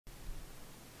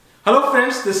Hello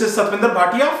friends, this is Satvinder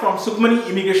Bhatia from Sukhmani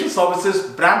Immigration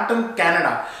Services, Brampton,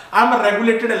 Canada. I am a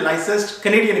regulated and licensed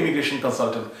Canadian immigration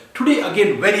consultant. Today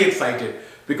again very excited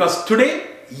because today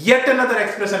yet another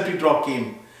express entry draw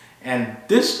came, and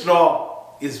this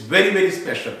draw is very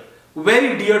special,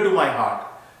 very dear to my heart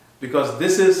because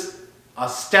this is a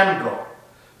STEM draw.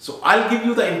 So I'll give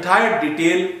you the entire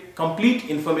detail,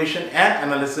 complete information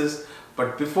and analysis.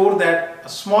 But before that, a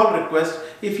small request: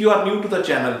 if you are new to the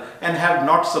channel and have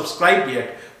not subscribed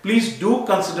yet, please do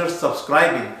consider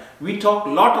subscribing. We talk a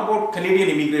lot about Canadian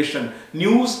immigration,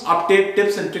 news, update,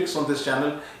 tips and tricks on this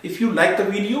channel. If you like the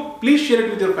video, please share it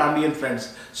with your family and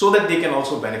friends so that they can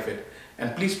also benefit.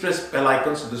 And please press bell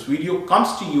icon so this video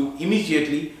comes to you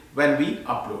immediately when we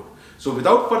upload. So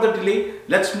without further delay,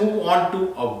 let's move on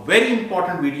to a very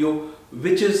important video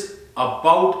which is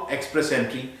about express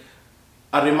entry.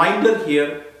 A reminder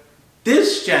here,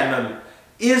 this channel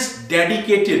is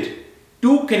dedicated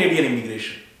to Canadian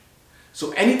immigration.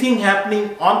 So anything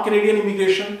happening on Canadian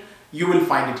immigration, you will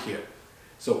find it here.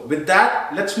 So with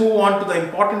that, let's move on to the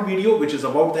important video which is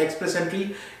about the express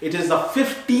entry. It is the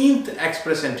 15th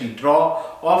express entry draw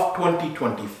of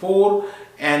 2024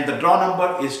 and the draw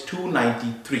number is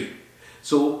 293.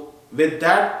 So with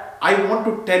that, I want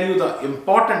to tell you the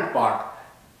important part.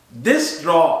 This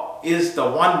draw is the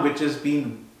one which has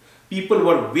been, people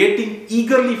were waiting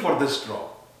eagerly for this draw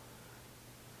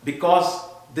because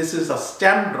this is a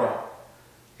STEM draw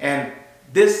and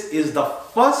this is the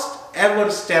first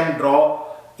ever STEM draw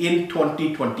in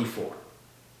 2024.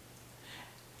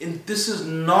 And this is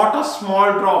not a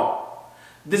small draw.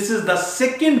 This is the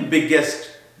second biggest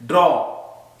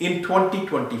draw in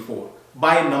 2024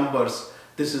 by numbers.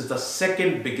 This is the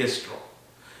second biggest draw.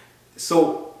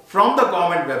 So from the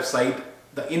government website,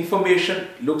 the information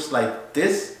looks like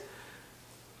this.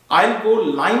 I'll go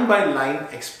line by line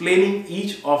explaining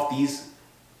each of these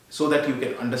so that you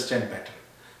can understand better.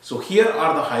 So here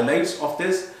are the highlights of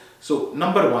this. So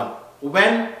number one,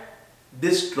 when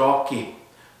this draw came.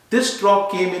 This draw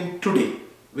came in today,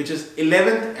 which is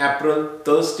 11th April,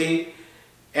 Thursday,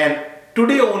 and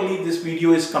today only this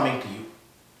video is coming to you.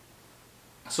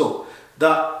 So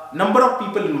the number of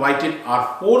people invited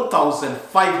are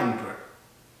 4,500.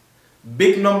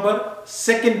 Big number,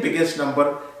 second biggest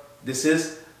number. This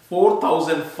is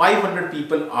 4,500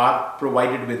 people are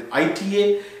provided with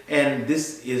ITA, and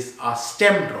this is a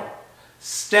STEM draw.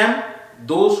 STEM,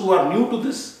 those who are new to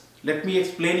this, let me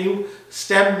explain you.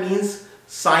 STEM means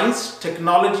science,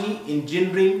 technology,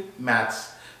 engineering,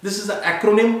 maths. This is an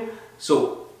acronym.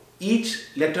 So each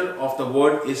letter of the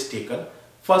word is taken.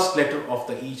 First letter of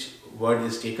each word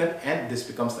is taken and this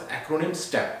becomes the acronym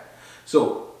STEM.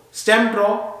 So STEM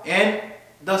draw, and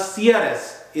the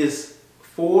CRS is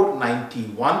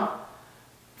 491.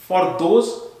 For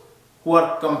those who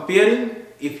are comparing,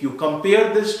 if you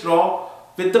compare this draw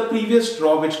with the previous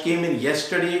draw which came in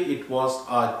yesterday, it was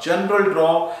a general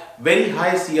draw, very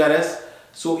high CRS.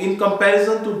 So in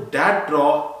comparison to that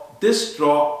draw, this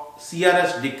draw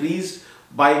CRS decreased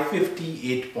by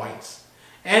 58 points.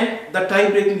 And the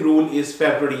tie-breaking rule is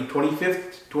February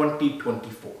 25th,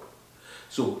 2024.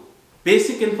 So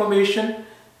basic information,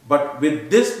 but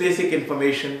with this basic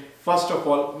information, first of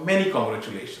all, many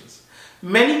congratulations.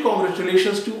 Many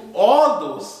congratulations to all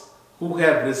those who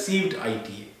have received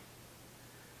ITA.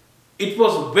 It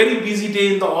was a very busy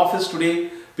day in the office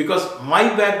today because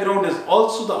my background is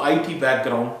also the IT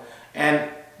background, and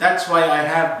that's why I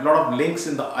have a lot of links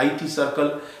in the IT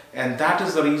circle, and that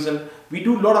is the reason we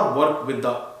do a lot of work with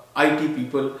the IT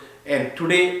people. And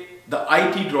today the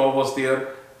IT draw was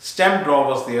there, STEM draw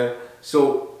was there.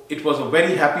 So it was a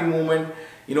very happy moment.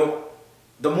 You know,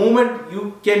 the moment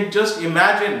you can just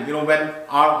imagine, you know, when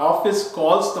our office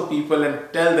calls the people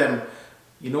and tell them,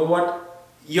 you know what,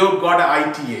 you've got an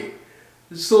ITA.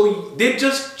 So they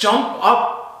just jump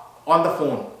up on the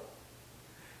phone.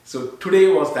 So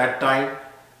today was that time,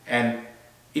 and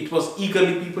it was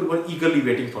eagerly, people were eagerly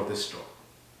waiting for this draw.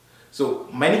 So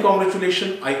many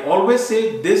congratulations. I always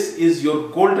say this is your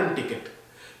golden ticket.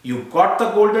 You got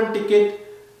the golden ticket.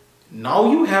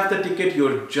 Now you have the ticket,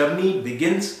 your journey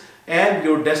begins and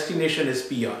your destination is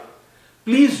PR.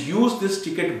 Please use this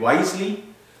ticket wisely.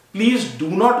 Please do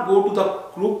not go to the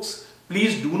crooks.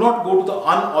 Please do not go to the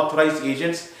unauthorized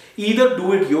agents. Either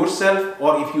do it yourself,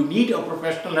 or if you need a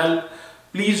professional help,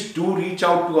 please do reach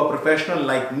out to a professional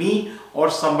like me or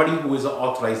somebody who is an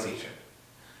authorized agent,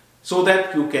 so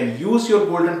that you can use your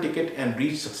golden ticket and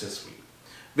reach successfully.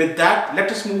 With that,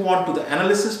 let us move on to the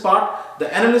analysis part. The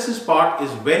analysis part is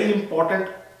very important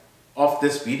of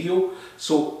this video.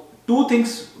 So two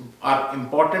things are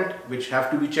important which have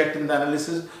to be checked in the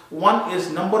analysis. One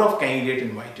is number of candidates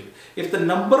invited. If the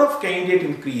number of candidates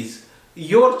increase,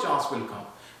 your chance will come.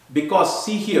 Because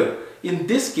see here, in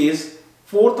this case,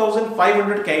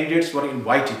 4,500 candidates were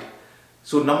invited.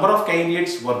 So number of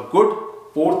candidates were good,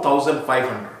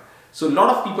 4,500. So a lot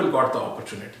of people got the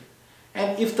opportunity.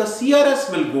 And if the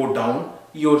CRS will go down,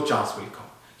 your chance will come.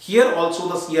 Here also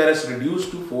the CRS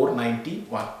reduced to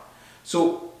 491.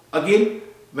 So again,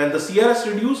 when the CRS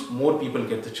reduce, more people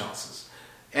get the chances.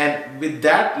 And with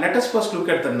that, let us first look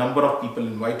at the number of people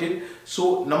invited.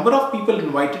 So number of people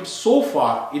invited so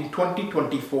far in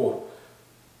 2024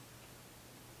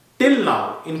 till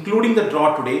now, including the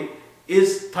draw today,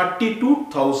 is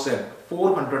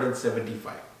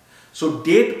 32,475. So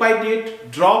date by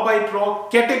date, draw by draw,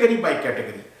 category by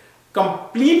category,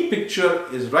 complete picture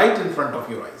is right in front of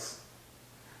your eyes.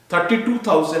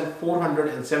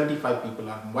 32,475 people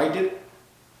are invited.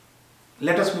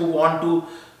 Let us move on to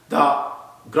the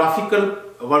graphical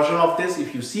version of this.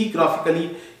 If you see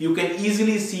graphically, you can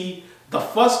easily see the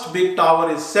first big tower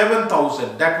is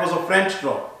 7,000. That was a French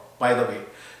draw, by the way.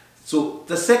 So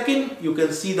the second, you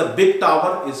can see the big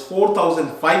tower is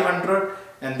 4,500,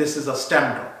 and this is a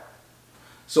stem draw.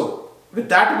 So with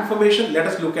that information, let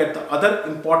us look at the other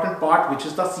important part, which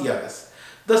is the CRS.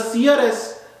 The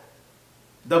CRS,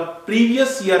 the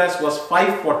previous CRS was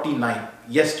 549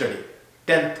 yesterday,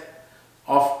 10th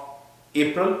of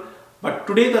April, but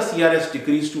today the CRS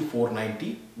decreased to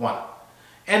 491.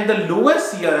 And the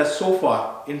lowest CRS so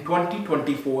far in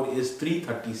 2024 is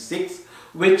 336,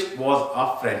 which was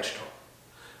a French draw.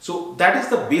 So that is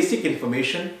the basic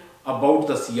information about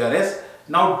the CRS.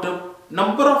 Now the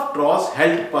number of draws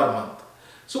held per month.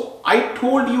 So I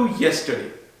told you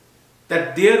yesterday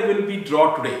that there will be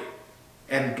draw today,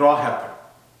 and draw happened.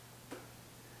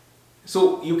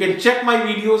 So you can check my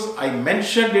videos. I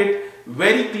mentioned it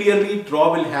very clearly.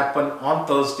 Draw will happen on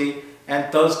Thursday, and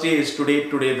Thursday is today.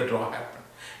 Today the draw happened.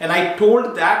 And I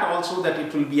told that also that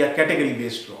it will be a category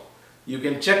based draw. You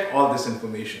can check all this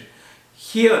information.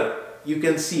 Here you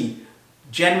can see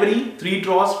January 3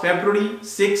 draws, February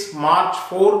 6, March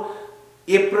 4,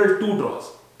 April 2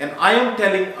 draws. And I am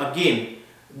telling again,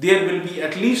 there will be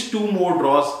at least 2 more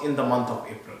draws in the month of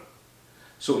April.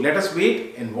 So let us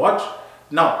wait and watch.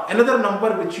 Now another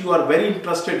number which you are very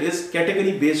interested is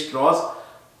category based draws.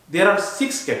 There are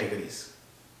 6 categories,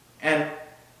 and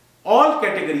all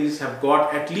categories have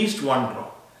got at least 1 draw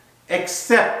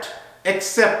except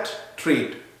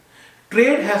trade.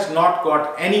 Trade has not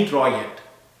got any draw yet.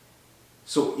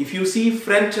 So if you see,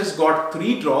 French has got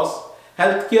 3 draws,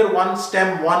 healthcare 1,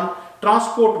 STEM 1,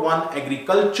 transport 1,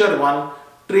 agriculture 1,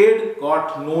 trade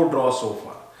got no draw so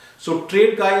far. So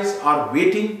trade guys are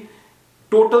waiting.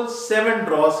 Total 7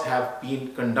 draws have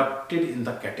been conducted in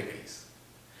the categories.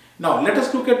 Now let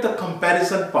us look at the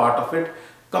comparison part of it.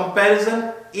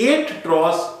 Comparison, 8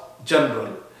 draws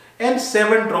general and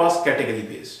 7 draws category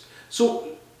based. So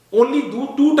only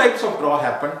 2 types of draw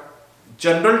happen: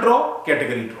 general draw,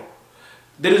 category draw.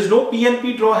 There is no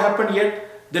PNP draw happened yet.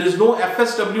 There is no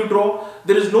FSW draw.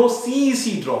 There is no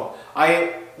CEC draw.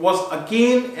 I was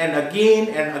again and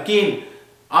again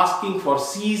asking for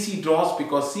CEC draws,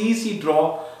 because CEC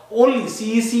draw only,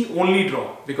 CEC only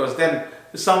draw, because then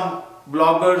some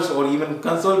bloggers or even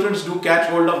consultants do catch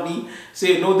hold of me,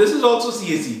 say no, this is also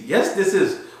CEC. Yes, this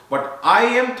is, but I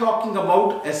am talking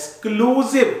about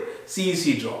exclusive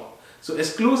CEC draw. So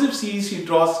exclusive CEC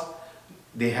draws,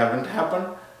 they haven't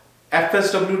happened.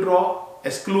 FSW draw,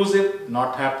 exclusive,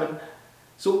 not happen.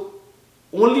 So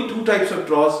only 2 types of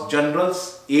draws: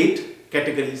 generals 8,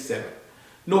 category 7.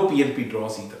 No PNP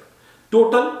draws either.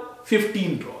 Total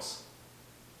 15 draws.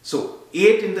 So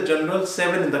 8 in the general,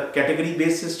 7 in the category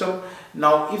based system.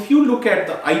 Now if you look at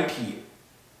the ITA,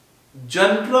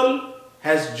 general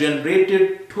has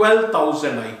generated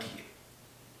 12,000 ITA,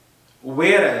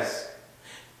 whereas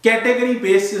category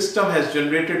based system has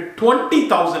generated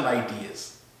 20,000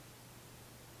 ITAs.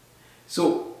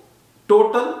 So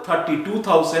total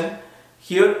 32,000.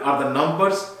 Here are the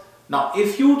numbers. Now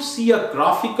if you see a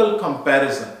graphical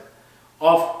comparison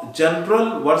of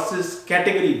general versus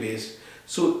category based,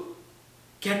 so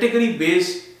category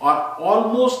based are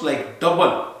almost like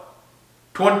double,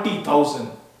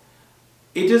 20,000.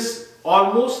 It is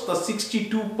almost the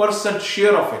 62%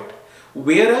 share of it,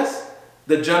 whereas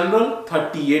the general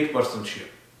 38% share.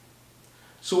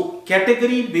 So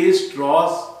category based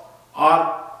draws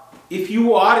are, if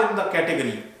you are in the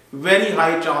category, very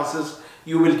high chances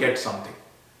you will get something.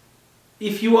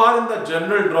 If you are in the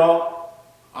general draw,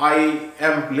 I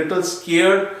am little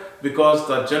scared, because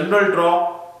the general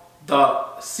draw, the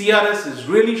CRS is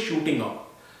really shooting up.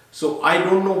 So I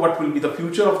don't know what will be the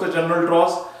future of the general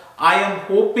draws. I am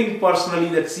hoping personally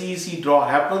that CEC draw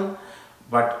happen,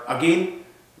 but again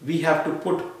we have to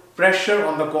put pressure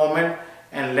on the government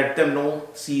and let them know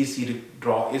CEC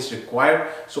draw is required.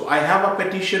 So I have a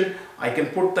petition. I can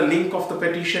put the link of the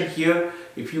petition here.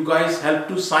 If you guys help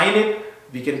to sign it,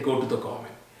 we can go to the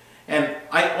government. And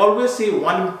I always say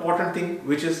one important thing,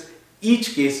 which is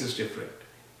each case is different.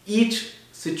 Each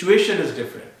situation is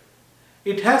different.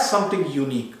 It has something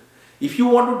unique. If you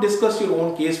want to discuss your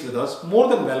own case with us, more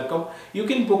than welcome. You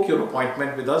can book your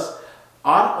appointment with us.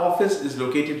 Our office is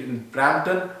located in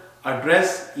Brampton.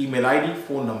 Address, email ID,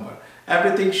 phone number.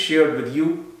 Everything shared with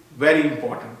you. Very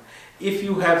important. If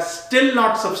you have still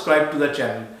not subscribed to the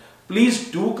channel, please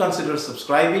do consider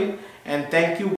subscribing, and thank you